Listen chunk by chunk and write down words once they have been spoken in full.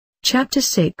Chapter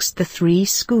 6 The Three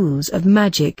Schools of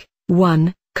Magic.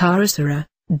 1. Karasara,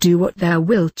 do what thou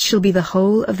wilt shall be the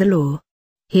whole of the law.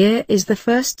 Here is the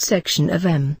first section of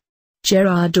M.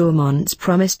 Gerard Dormont's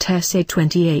promised essay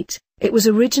 28. It was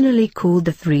originally called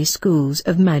The Three Schools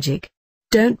of Magic.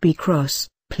 Don't be cross,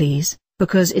 please,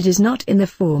 because it is not in the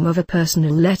form of a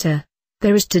personal letter.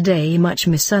 There is today much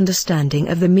misunderstanding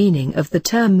of the meaning of the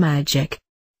term magic.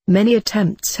 Many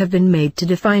attempts have been made to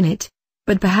define it,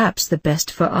 but perhaps the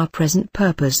best for our present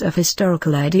purpose of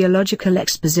historical ideological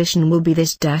exposition will be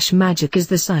this: magic is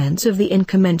the science of the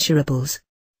incommensurables.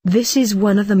 This is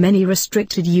one of the many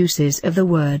restricted uses of the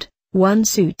word, one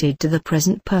suited to the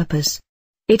present purpose.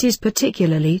 It is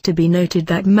particularly to be noted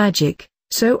that magic,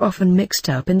 so often mixed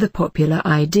up in the popular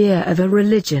idea of a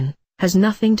religion, has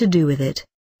nothing to do with it.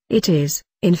 It is,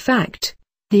 in fact,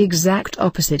 the exact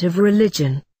opposite of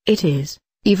religion. It is,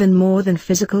 even more than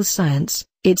physical science,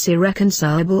 its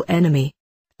irreconcilable enemy.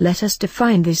 Let us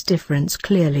define this difference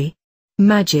clearly.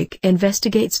 Magic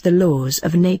investigates the laws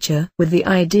of nature with the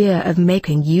idea of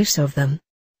making use of them.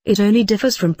 It only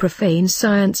differs from profane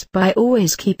science by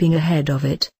always keeping ahead of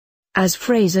it. As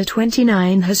Fraser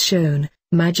 29 has shown,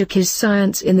 magic is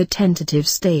science in the tentative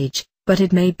stage, but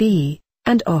it may be,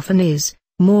 and often is,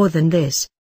 more than this.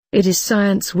 It is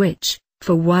science which,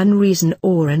 for one reason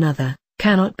or another,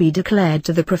 cannot be declared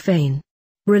to the profane.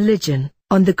 Religion,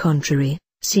 on the contrary,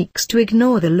 seeks to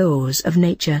ignore the laws of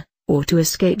nature, or to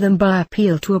escape them by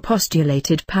appeal to a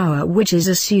postulated power which is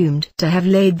assumed to have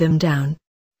laid them down.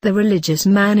 The religious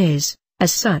man is,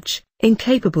 as such,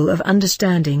 incapable of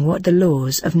understanding what the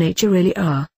laws of nature really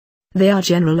are. They are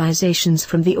generalizations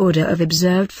from the order of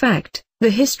observed fact. The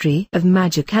history of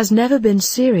magic has never been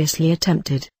seriously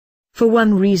attempted. For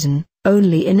one reason,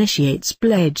 only initiates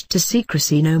pledged to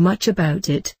secrecy know much about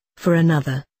it. For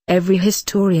another, every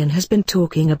historian has been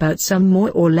talking about some more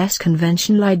or less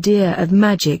conventional idea of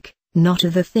magic, not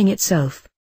of the thing itself.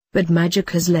 But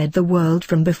magic has led the world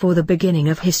from before the beginning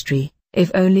of history, if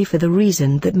only for the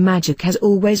reason that magic has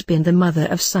always been the mother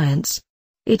of science.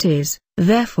 It is,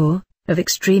 therefore, of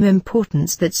extreme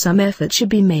importance that some effort should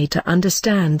be made to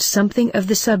understand something of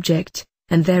the subject,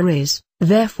 and there is,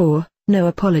 therefore, no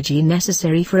apology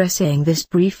necessary for essaying this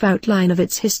brief outline of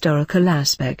its historical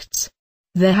aspects.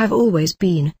 There have always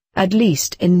been, at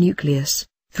least in nucleus,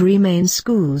 three main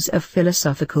schools of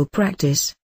philosophical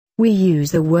practice. We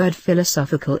use the word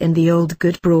philosophical in the old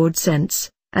good broad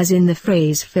sense, as in the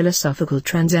phrase philosophical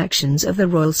transactions of the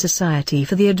Royal Society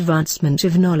for the Advancement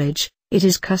of Knowledge. It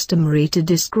is customary to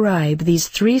describe these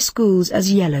three schools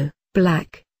as yellow,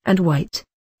 black, and white.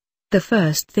 The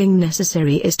first thing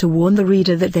necessary is to warn the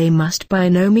reader that they must by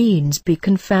no means be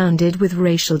confounded with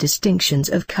racial distinctions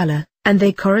of color, and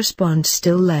they correspond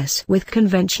still less with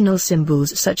conventional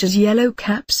symbols such as yellow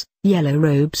caps, yellow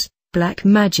robes, black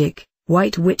magic,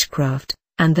 white witchcraft,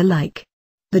 and the like.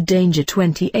 The danger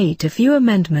 28. A few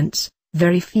amendments,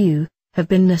 very few, have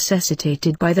been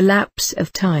necessitated by the lapse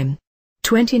of time.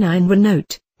 29.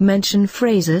 Note, mention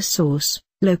Fraser's source,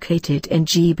 located in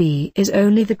GB, is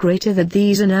only the greater that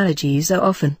these analogies are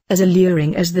often as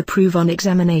alluring as the prove on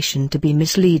examination to be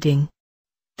misleading.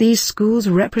 These schools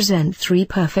represent three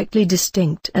perfectly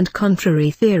distinct and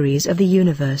contrary theories of the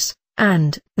universe,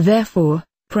 and, therefore,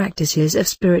 practices of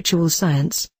spiritual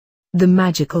science. The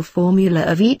magical formula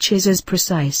of each is as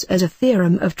precise as a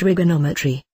theorem of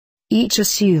trigonometry. Each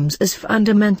assumes as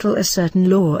fundamental a certain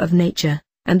law of nature,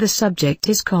 and the subject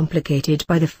is complicated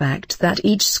by the fact that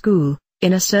each school,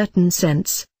 in a certain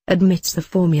sense, admits the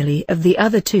formulae of the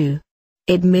other two.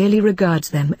 It merely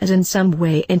regards them as in some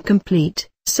way incomplete,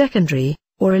 secondary,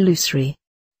 or illusory.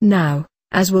 Now,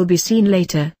 as will be seen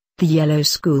later, the yellow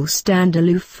school stand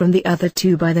aloof from the other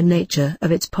two by the nature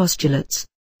of its postulates.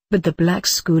 But the black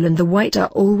school and the white are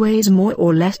always more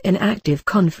or less in active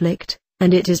conflict,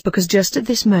 and it is because just at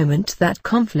this moment that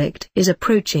conflict is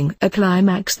approaching a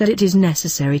climax that it is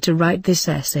necessary to write this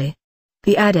essay.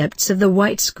 The adepts of the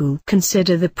white school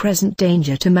consider the present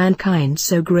danger to mankind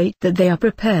so great that they are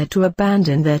prepared to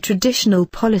abandon their traditional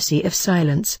policy of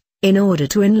silence, in order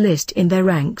to enlist in their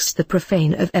ranks the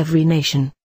profane of every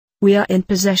nation. We are in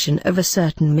possession of a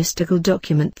certain mystical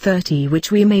document 30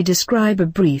 which we may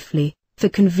describe briefly, for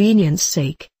convenience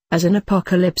sake, as an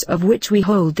apocalypse of which we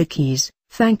hold the keys,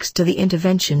 thanks to the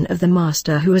intervention of the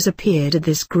Master who has appeared at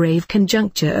this grave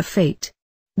conjuncture of fate.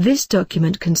 This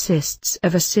document consists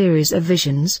of a series of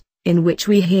visions, in which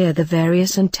we hear the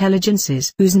various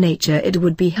intelligences whose nature it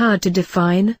would be hard to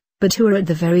define, but who are at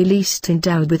the very least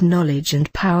endowed with knowledge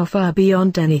and power far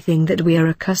beyond anything that we are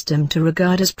accustomed to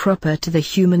regard as proper to the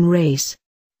human race.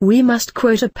 We must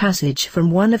quote a passage from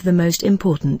one of the most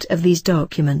important of these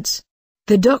documents.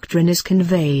 The doctrine is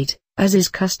conveyed, as is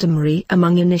customary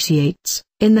among initiates,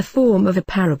 in the form of a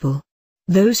parable.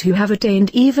 Those who have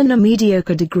attained even a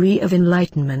mediocre degree of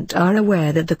enlightenment are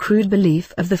aware that the crude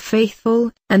belief of the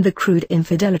faithful, and the crude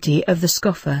infidelity of the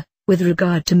scoffer, with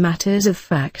regard to matters of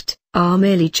fact, are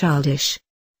merely childish.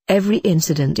 Every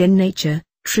incident in nature,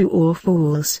 true or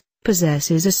false,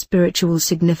 possesses a spiritual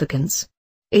significance.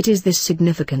 It is this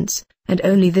significance, and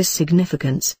only this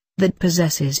significance, that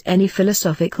possesses any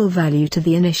philosophical value to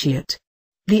the initiate.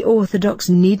 The orthodox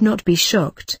need not be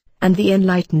shocked, and the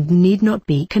enlightened need not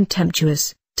be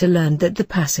contemptuous, to learn that the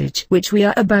passage which we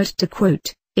are about to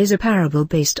quote, is a parable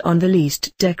based on the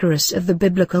least decorous of the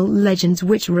biblical legends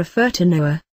which refer to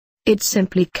Noah. It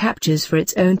simply captures for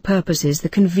its own purposes the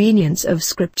convenience of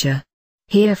Scripture.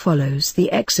 Here follows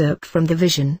the excerpt from the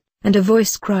vision, and a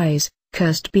voice cries,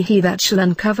 "Cursed be he that shall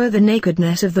uncover the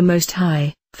nakedness of the Most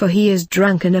High, for he is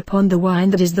drunken upon the wine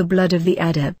that is the blood of the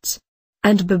adepts.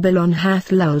 And Babylon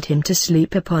hath lulled him to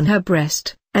sleep upon her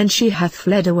breast, and she hath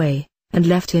fled away, and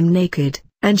left him naked,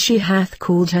 and she hath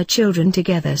called her children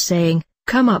together, saying,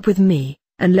 Come up with me,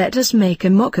 and let us make a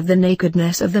mock of the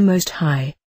nakedness of the Most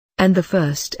High. And the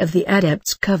first of the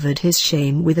adepts covered his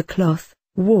shame with a cloth,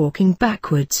 walking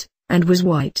backwards, and was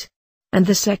white. And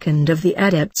the second of the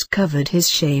adepts covered his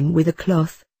shame with a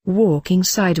cloth, walking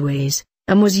sideways,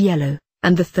 and was yellow.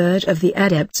 And the third of the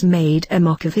adepts made a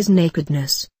mock of his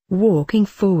nakedness, walking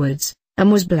forwards,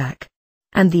 and was black.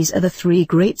 And these are the three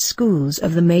great schools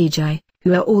of the Magi,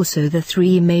 who are also the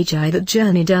three Magi that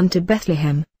journeyed unto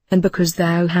Bethlehem. And because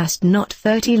thou hast not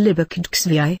 30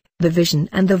 libacudxvi, the vision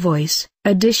and the voice,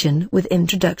 edition with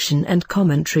introduction and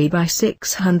commentary by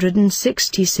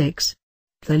 666.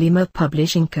 Thelema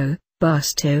Publishing Co.,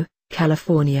 Barstow,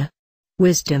 California.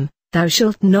 Wisdom, thou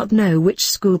shalt not know which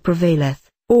school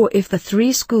prevaileth, or if the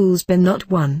three schools be not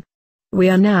one. We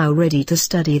are now ready to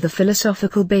study the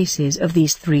philosophical bases of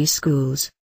these three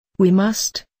schools. We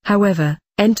must, however,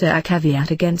 enter a caveat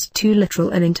against too literal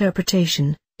an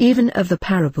interpretation, even of the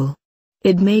parable.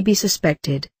 It may be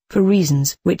suspected, for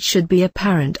reasons which should be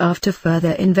apparent after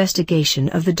further investigation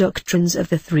of the doctrines of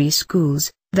the three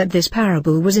schools, that this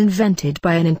parable was invented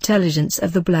by an intelligence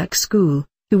of the black school,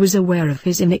 who was aware of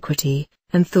his iniquity,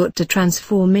 and thought to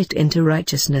transform it into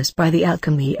righteousness by the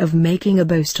alchemy of making a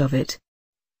boast of it.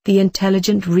 The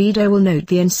intelligent reader will note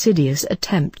the insidious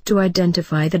attempt to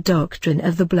identify the doctrine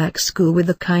of the black school with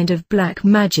the kind of black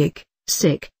magic,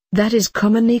 that is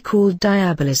commonly called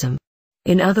diabolism.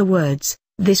 In other words,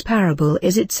 this parable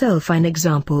is itself an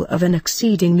example of an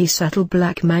exceedingly subtle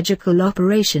black magical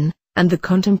operation, and the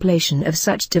contemplation of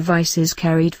such devices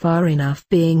carried far enough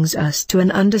brings us to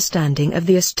an understanding of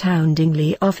the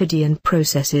astoundingly Ophidian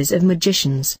processes of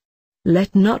magicians.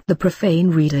 Let not the profane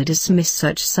reader dismiss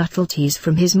such subtleties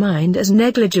from his mind as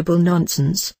negligible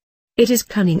nonsense. It is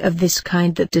cunning of this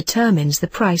kind that determines the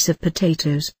price of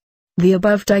potatoes. The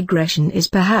above digression is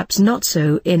perhaps not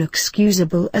so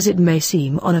inexcusable as it may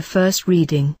seem on a first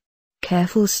reading.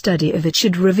 Careful study of it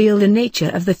should reveal the nature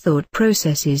of the thought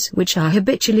processes which are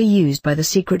habitually used by the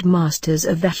secret masters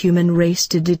of the human race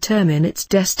to determine its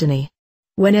destiny.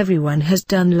 When everyone has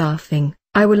done laughing,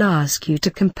 I will ask you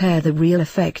to compare the real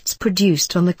effects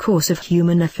produced on the course of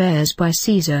human affairs by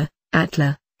Caesar,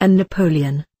 Attila, and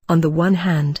Napoleon, on the one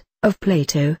hand, of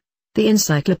Plato, the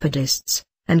encyclopedists,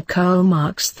 and Karl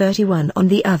Marx 31 on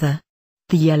the other.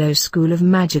 The yellow school of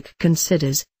magic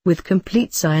considers, with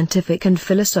complete scientific and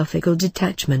philosophical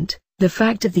detachment, the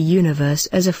fact of the universe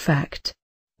as a fact.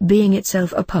 Being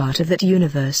itself a part of that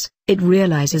universe, it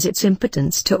realizes its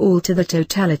impotence to alter the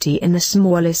totality in the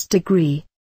smallest degree.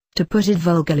 To put it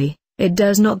vulgarly, it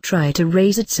does not try to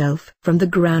raise itself from the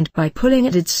ground by pulling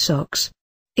at its socks.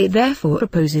 It therefore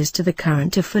opposes to the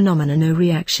current of phenomena no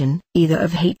reaction, either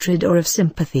of hatred or of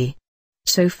sympathy.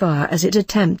 So far as it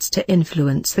attempts to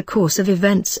influence the course of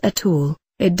events at all,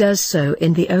 it does so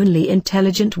in the only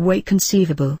intelligent way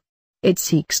conceivable. It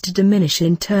seeks to diminish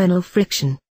internal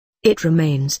friction. It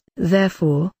remains,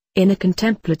 therefore, in a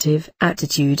contemplative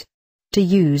attitude. To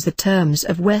use the terms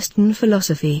of Western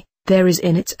philosophy, there is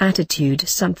in its attitude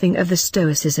something of the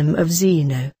Stoicism of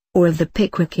Zeno, or of the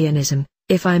Pickwickianism,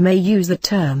 if I may use the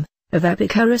term, of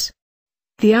Epicurus.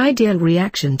 The ideal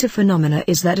reaction to phenomena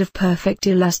is that of perfect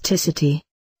elasticity.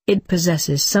 It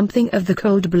possesses something of the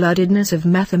cold-bloodedness of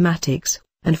mathematics,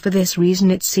 and for this reason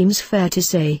it seems fair to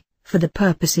say, for the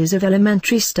purposes of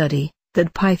elementary study,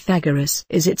 that Pythagoras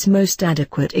is its most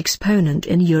adequate exponent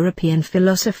in European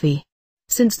philosophy.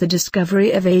 Since the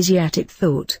discovery of Asiatic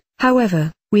thought,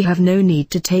 however, we have no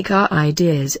need to take our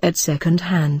ideas at second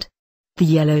hand. The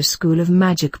yellow school of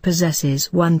magic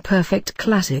possesses one perfect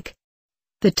classic.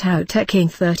 The Tao Te King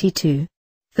 32.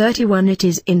 31. It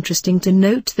is interesting to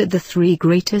note that the three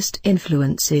greatest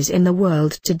influences in the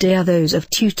world today are those of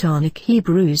Teutonic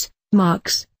Hebrews,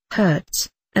 Marx, Hertz,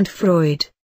 and Freud.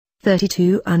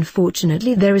 32.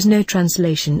 Unfortunately, there is no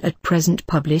translation at present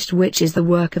published which is the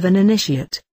work of an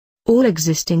initiate. All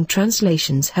existing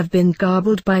translations have been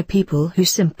garbled by people who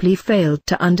simply failed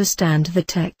to understand the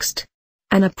text.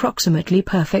 An approximately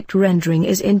perfect rendering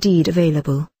is indeed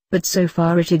available, but so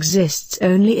far it exists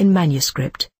only in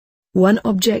manuscript. One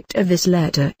object of this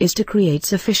letter is to create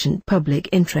sufficient public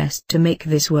interest to make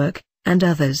this work, and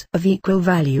others of equal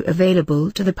value available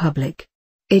to the public.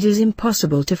 It is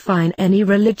impossible to find any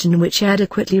religion which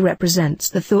adequately represents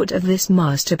the thought of this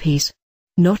masterpiece.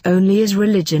 Not only is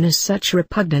religion as such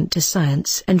repugnant to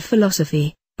science and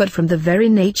philosophy, but from the very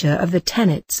nature of the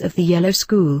tenets of the Yellow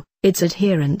School, its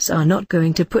adherents are not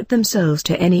going to put themselves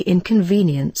to any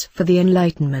inconvenience for the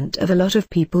enlightenment of a lot of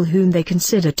people whom they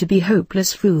consider to be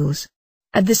hopeless fools.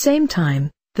 At the same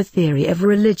time, the theory of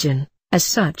religion, as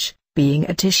such, being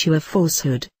a tissue of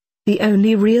falsehood, the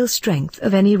only real strength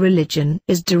of any religion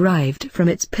is derived from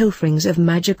its pilferings of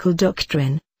magical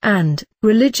doctrine, and,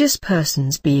 religious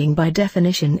persons being by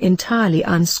definition entirely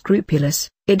unscrupulous,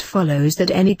 it follows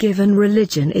that any given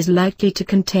religion is likely to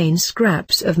contain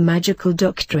scraps of magical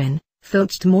doctrine,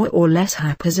 filched more or less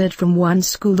haphazard from one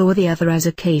school or the other as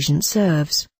occasion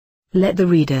serves. Let the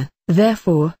reader,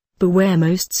 therefore, beware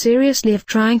most seriously of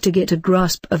trying to get a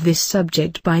grasp of this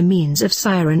subject by means of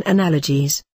siren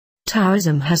analogies.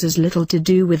 Taoism has as little to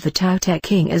do with the Tao Te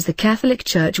Ching as the Catholic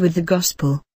Church with the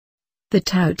Gospel. The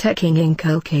Tao Te Ching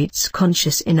inculcates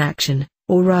conscious inaction,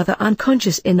 or rather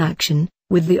unconscious inaction,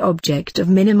 with the object of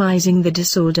minimizing the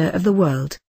disorder of the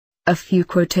world. A few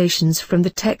quotations from the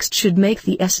text should make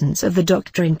the essence of the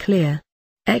doctrine clear.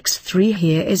 X3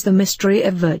 Here is the mystery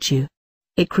of virtue.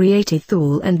 It createth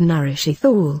all and nourisheth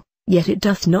all, yet it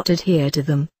doth not adhere to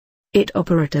them. It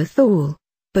operateth all,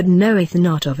 but knoweth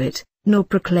not of it, nor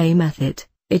proclaimeth it.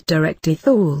 It directeth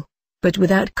all, but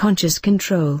without conscious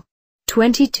control.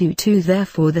 22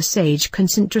 Therefore the sage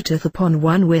concentrateth upon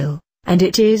one will, and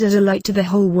it is as a light to the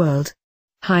whole world.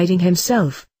 Hiding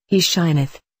himself, he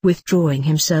shineth; withdrawing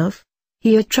himself,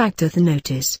 he attracteth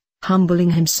notice;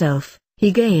 humbling himself,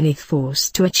 he gaineth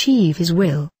force to achieve his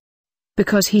will.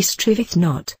 Because he striveth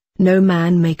not, no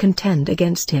man may contend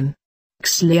against him.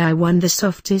 Xli1 The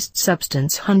softest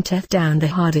substance hunteth down the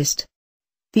hardest.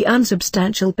 The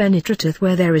unsubstantial penetrateth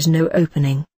where there is no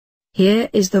opening. Here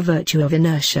is the virtue of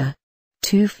inertia.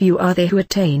 Too few are they who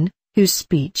attain, whose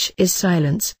speech is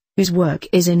silence, whose work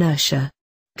is inertia.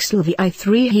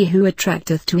 Xlvi3 He who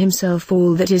attracteth to himself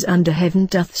all that is under heaven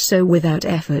doth so without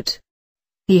effort.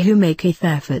 He who maketh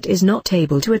effort is not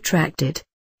able to attract it.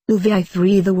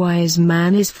 Lvi3 The wise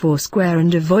man is foursquare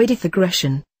and avoideth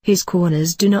aggression, his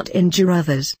corners do not injure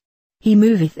others. He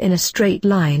moveth in a straight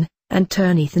line, and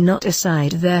turneth not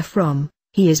aside therefrom.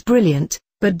 He is brilliant,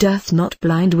 but doth not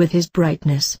blind with his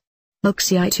brightness.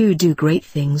 Lxi2 Do great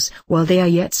things while they are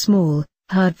yet small,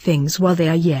 hard things while they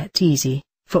are yet easy,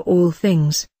 for all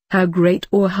things, how great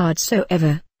or hard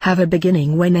soever, have a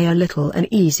beginning when they are little and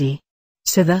easy.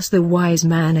 So thus the wise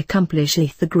man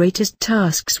accomplisheth the greatest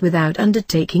tasks without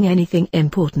undertaking anything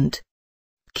important.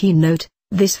 Keynote: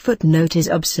 This footnote is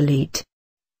obsolete.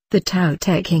 The Tao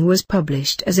Te Ching was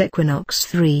published as Equinox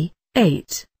 3,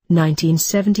 8,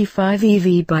 1975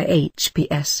 EV by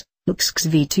HPS,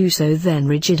 LXV2. So then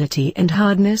rigidity and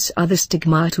hardness are the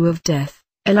stigmata of death,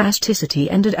 elasticity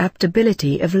and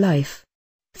adaptability of life.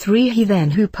 3 He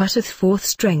then who putteth forth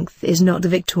strength is not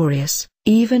victorious,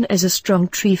 even as a strong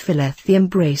tree filleth the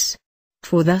embrace.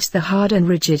 For thus the hard and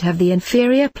rigid have the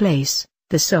inferior place,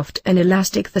 the soft and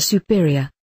elastic the superior.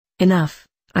 Enough,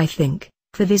 I think,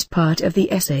 for this part of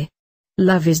the essay.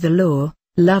 Love is the law,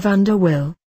 love under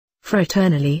will.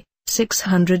 Fraternally,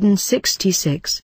 666.